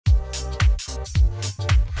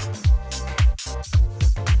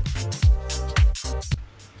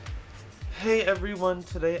Hey everyone,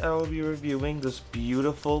 today I will be reviewing this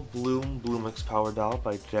beautiful Bloom Bloomix power doll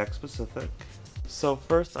by Jakks Pacific. So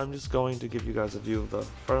first I'm just going to give you guys a view of the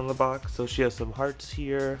front of the box. So she has some hearts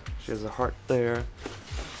here, she has a heart there.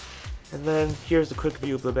 And then here's a quick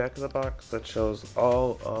view of the back of the box that shows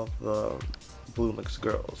all of the Bloomix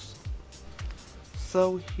girls.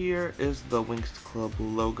 So here is the Winx Club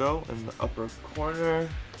logo in the upper corner.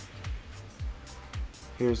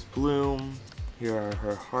 Here's Bloom, here are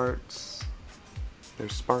her hearts. They're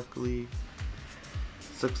sparkly.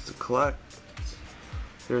 6 to collect.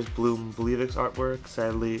 Here's Bloom Bloomix artwork.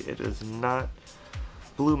 Sadly, it is not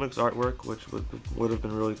Bloomix artwork, which would have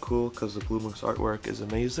been really cool because the Bloomix artwork is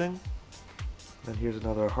amazing. And here's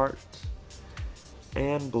another heart.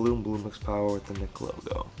 And Bloom Bloomix power with the Nick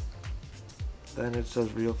logo. Then it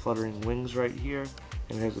says Real Fluttering Wings right here.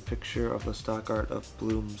 And here's a picture of the stock art of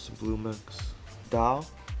Bloom's Bloomix doll.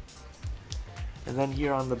 And then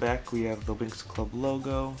here on the back we have the Winx Club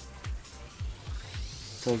logo. It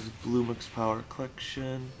says Bloomix Power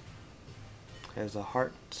Collection. Has a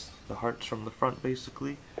heart, the heart's from the front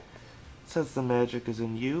basically. It says the magic is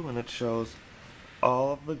in you, and it shows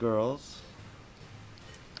all of the girls.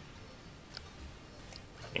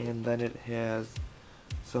 And then it has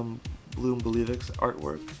some Bloom Bloomix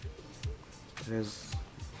artwork. It has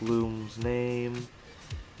Bloom's name.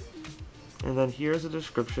 And then here's a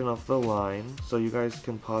description of the line, so you guys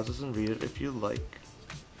can pause this and read it if you like.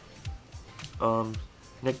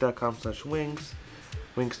 Nick.com/Winx,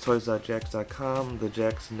 WinxToys.Jakks.com, the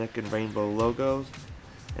Jakks, Nick, and Rainbow logos,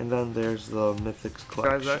 and then there's the Mythics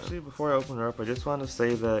collection. Guys, actually, before I open her up, I just want to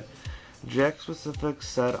say that Jakks Pacific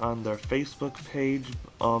said on their Facebook page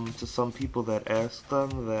to some people that asked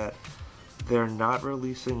them that they're not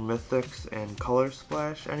releasing Mythics and Color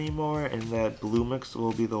Splash anymore, and that Bloomix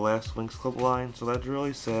will be the last Winx Club line, so that's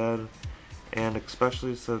really sad, and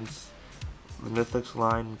especially since the Mythics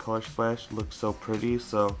line and Color Splash looks so pretty,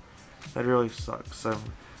 so that really sucks. I'm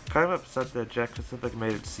kind of upset that Jakks Pacific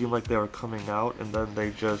made it seem like they were coming out, and then they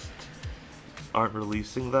just aren't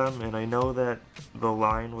releasing them, and I know that the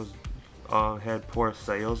line was had poor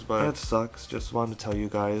sales, but it sucks. Just wanted to tell you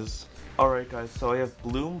guys. Alright guys, so I have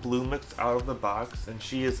Bloom Bloomix out of the box, and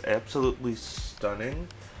she is absolutely stunning.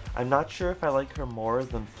 I'm not sure if I like her more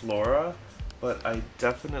than Flora, but I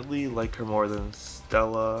definitely like her more than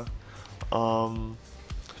Stella.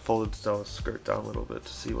 Folded Stella's skirt down a little bit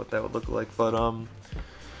to see what that would look like, but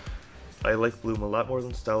I like Bloom a lot more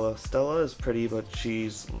than Stella. Stella is pretty, but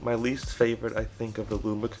she's my least favorite, I think, of the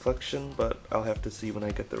Bloomix collection, but I'll have to see when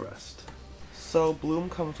I get the rest. So Bloom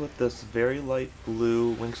comes with this very light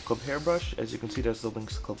blue Winx Club hairbrush. As you can see, there's the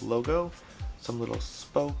Winx Club logo, some little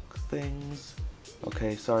spoke things.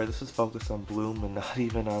 Okay, sorry, this is focused on Bloom and not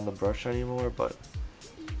even on the brush anymore, but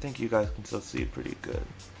I think you guys can still see it pretty good.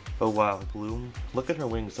 But wow, Bloom, look at her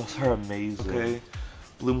wings, those are amazing. Okay,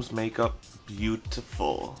 Bloom's makeup,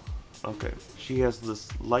 beautiful. Okay, she has this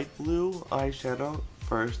light blue eyeshadow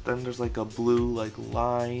first, then there's like a blue like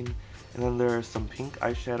line, and then there's some pink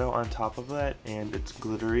eyeshadow on top of that, and it's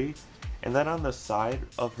glittery. And then on the side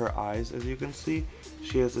of her eyes, as you can see,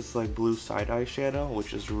 she has this like blue side eyeshadow,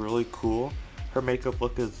 which is really cool. Her makeup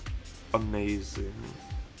look is amazing.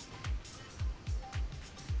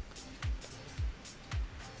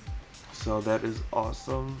 So that is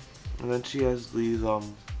awesome. And then she has these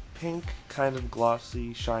pink kind of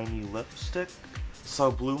glossy shiny lipstick.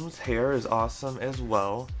 So Bloom's hair is awesome as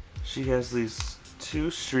well. She has these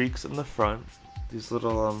two streaks in the front, these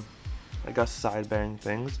little I guess side bang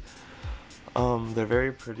things. They're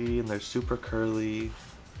very pretty and they're super curly.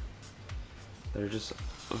 They're just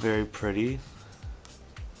very pretty.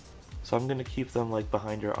 So I'm gonna keep them like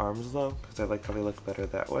behind your arms though, because I like how they look better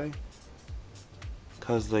that way,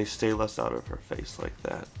 because they stay less out of her face like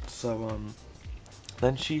that. So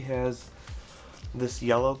then she has this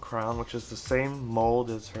yellow crown, which is the same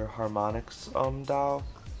mold as her Harmonix doll,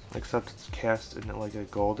 except it's cast in like a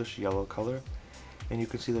goldish yellow color. And you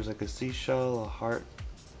can see there's like a seashell, a heart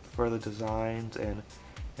for the designs, and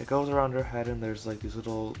it goes around her head, and there's like these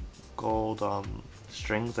little gold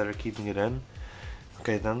strings that are keeping it in.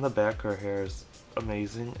 Okay, then the back of her hair is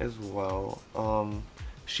amazing as well.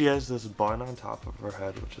 She has this bun on top of her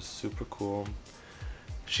head, which is super cool.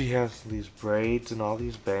 She has these braids and all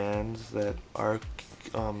these bands that are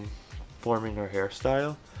forming her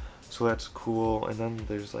hairstyle, so that's cool. And then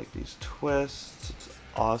there's like these twists. It's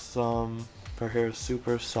awesome. Her hair is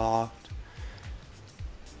super soft.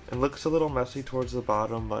 It looks a little messy towards the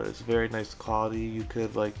bottom, but it's very nice quality. You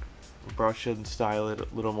could like brush it and style it a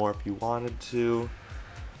little more if you wanted to.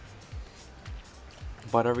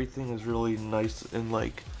 But everything is really nice and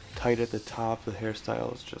like tight at the top. The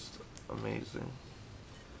hairstyle is just amazing.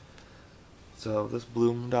 So this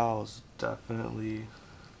Bloom doll is definitely,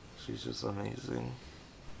 she's just amazing.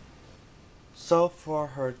 So for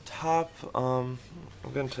her top, I'm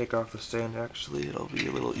gonna take off the stand actually, it'll be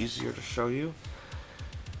a little easier to show you.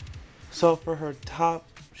 So for her top,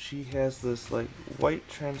 she has this like white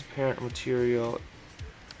transparent material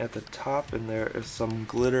at the top, and there is some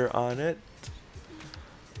glitter on it.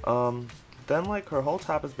 Then like her whole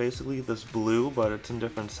top is basically this blue, but it's in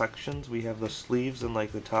different sections. We have the sleeves, and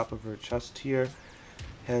like the top of her chest here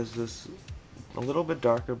has this a little bit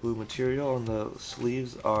darker blue material, and the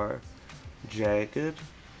sleeves are jagged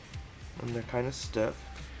and they're kind of stiff.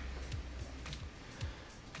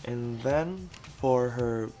 And then for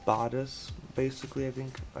her bodice, basically I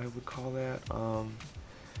think I would call that,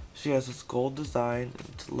 she has this gold design.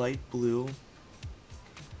 It's light blue,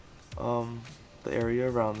 the area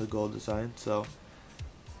around the gold design, so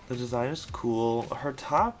the design is cool. Her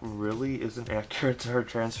top really isn't accurate to her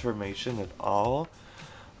transformation at all,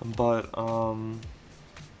 but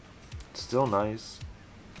it's still nice.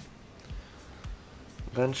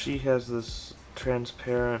 Then she has this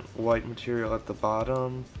transparent white material at the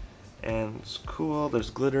bottom, and it's cool. There's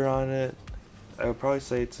glitter on it. I would probably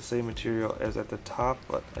say it's the same material as at the top,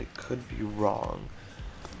 but I could be wrong.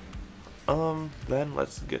 Then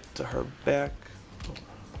let's get to her back.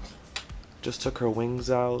 Just took her wings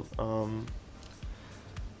out.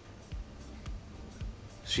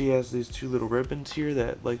 She has these two little ribbons here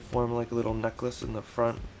that like form like a little necklace in the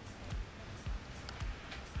front.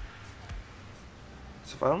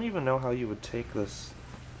 So I don't even know how you would take this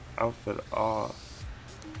outfit off.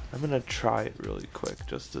 I'm gonna try it really quick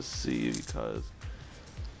just to see, because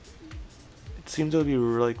it seems to be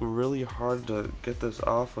like really hard to get this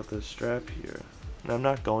off with this strap here. And I'm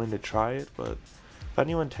not going to try it, but if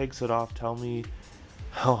anyone takes it off, tell me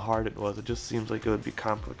how hard it was. It just seems like it would be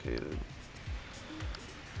complicated.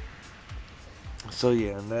 So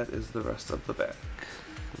yeah, and that is the rest of the back.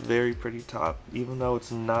 Very pretty top, even though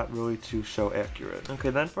it's not really too show accurate. Okay,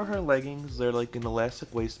 then for her leggings, they're like an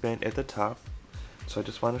elastic waistband at the top. So I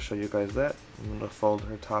just want to show you guys that. I'm gonna fold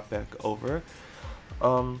her top back over.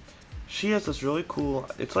 She has this really cool,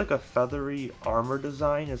 it's like a feathery armor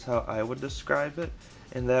design is how I would describe it.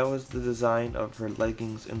 And that was the design of her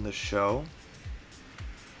leggings in the show.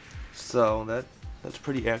 So that's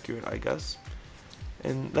pretty accurate, I guess.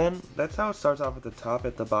 And then that's how it starts off at the top.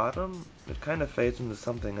 At the bottom, it kind of fades into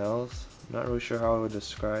something else. I'm not really sure how I would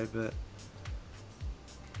describe it.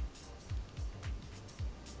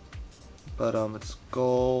 But it's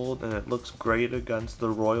gold, and it looks great against the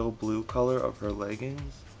royal blue color of her leggings.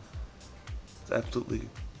 It's absolutely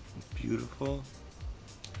beautiful.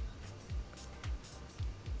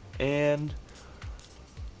 And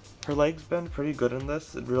her legs bend pretty good in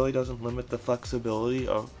this. It really doesn't limit the flexibility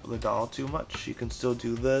of the doll too much. She can still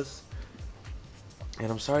do this.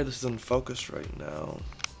 And I'm sorry this isn't focused right now.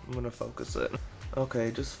 I'm gonna focus it.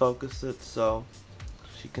 Okay, just focus it. So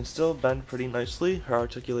she can still bend pretty nicely. Her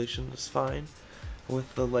articulation is fine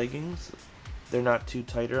with the leggings. They're not too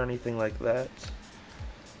tight or anything like that.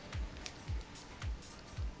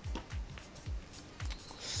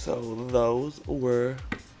 So those were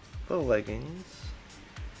the leggings.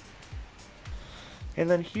 And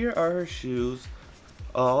then here are her shoes.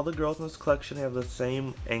 All the girls in this collection have the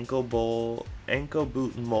same ankle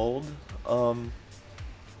boot mold. So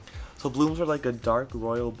Blooms are like a dark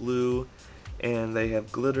royal blue, and they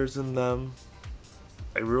have glitters in them.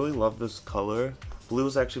 I really love this color. Blue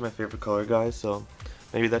is actually my favorite color, guys, so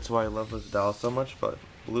maybe that's why I love this doll so much, but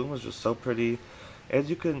Bloom is just so pretty. As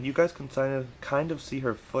you guys can kind of see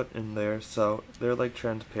her foot in there, so they're like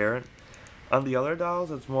transparent. On the other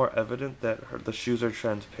dolls, it's more evident that the shoes are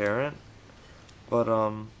transparent, but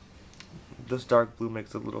this dark blue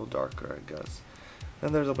makes it a little darker, I guess.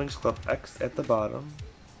 And there's a Winx Club X at the bottom.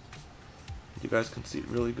 You guys can see it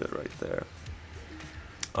really good right there.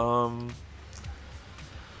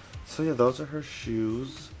 So yeah, those are her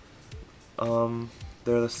shoes.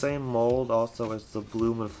 They're the same mold also as the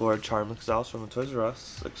Bloom and Flora Charmix dolls from the Toys R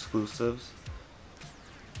Us exclusives.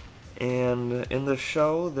 And in the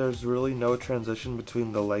show, there's really no transition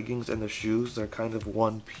between the leggings and the shoes. They're kind of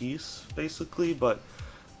one piece, basically, but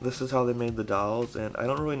this is how they made the dolls, and I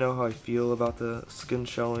don't really know how I feel about the skin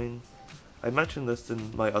showing. I mentioned this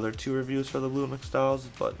in my other two reviews for the Bloomix dolls,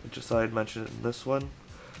 but I just thought I'd mention it in this one.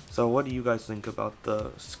 So what do you guys think about the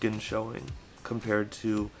skin showing compared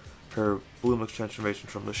to her Bloomix transformation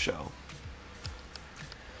from the show?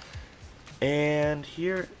 And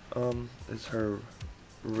here is her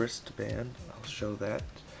wristband. I'll show that.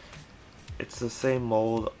 It's the same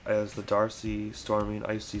mold as the Darcy, Stormy, and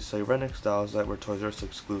Icy Sailoreric dolls that were Toys R Us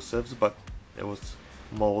exclusives, but it was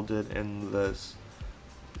molded in this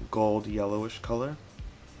gold yellowish color.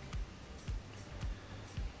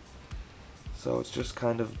 So it's just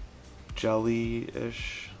kind of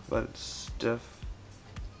jelly-ish, but it's stiff.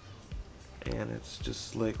 And it's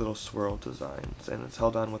just like little swirl designs, and it's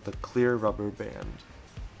held on with a clear rubber band.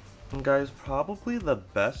 And guys, probably the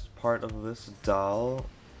best part of this doll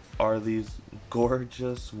are these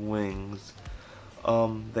gorgeous wings.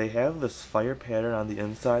 They have this fire pattern on the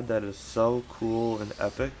inside that is so cool and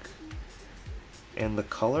epic, and the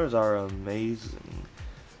colors are amazing.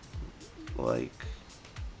 Like,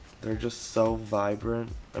 they're just so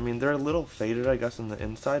vibrant. I mean, they're a little faded, I guess, on the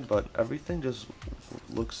inside, but everything just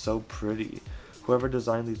looks so pretty. Whoever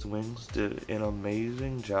designed these wings did an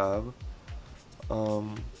amazing job. I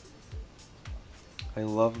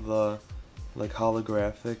love the like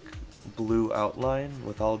holographic blue outline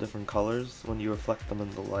with all different colors when you reflect them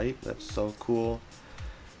in the light. That's so cool.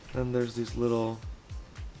 Then there's these little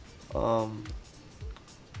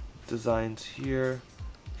designs here.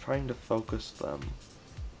 I'm trying to focus them.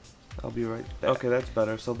 I'll be right back. Okay, that's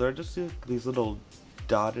better. So they're just these little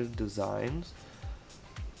dotted designs.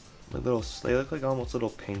 Like they look like almost little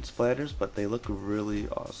paint splatters, but they look really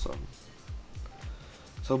awesome.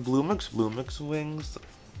 So Bloomix wings,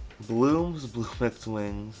 Bloomix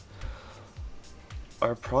wings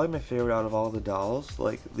are probably my favorite out of all the dolls.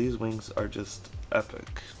 Like, these wings are just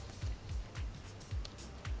epic.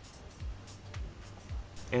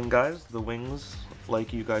 And guys, the wings,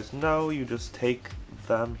 like you guys know, you just take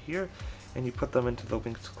them here and you put them into the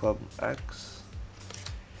Winx Club X,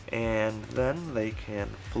 and then they can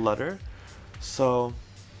flutter. So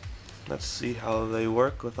let's see how they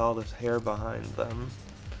work with all this hair behind them.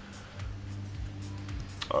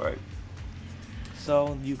 Alright,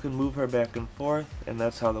 so you can move her back and forth, and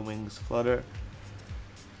that's how the wings flutter.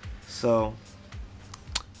 So,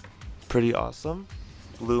 pretty awesome.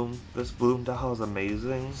 This Bloom doll is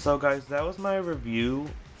amazing. So guys, that was my review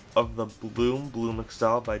of the Bloom Bloomix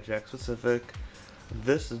doll by Jakks Pacific.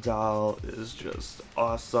 This doll is just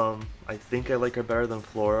awesome. I think I like her better than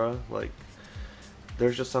Flora. Like,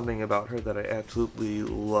 there's just something about her that I absolutely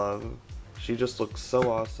love. She just looks so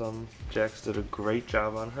awesome. Jakks did a great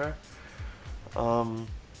job on her.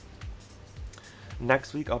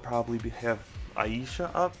 Next week I'll probably have Aisha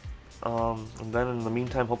up. And then in the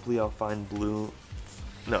meantime, hopefully I'll find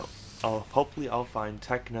hopefully I'll find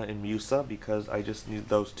Tekna and Musa, because I just need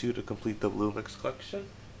those two to complete the Bloomix collection.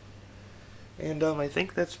 And I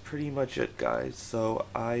think that's pretty much it, guys. So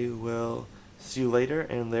I will see you later,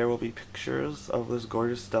 and there will be pictures of this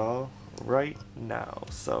gorgeous doll right now.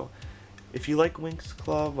 So if you like Winx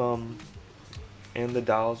Club and the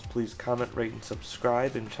dolls, please comment, rate, and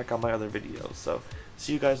subscribe, and check out my other videos. So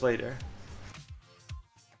see you guys later.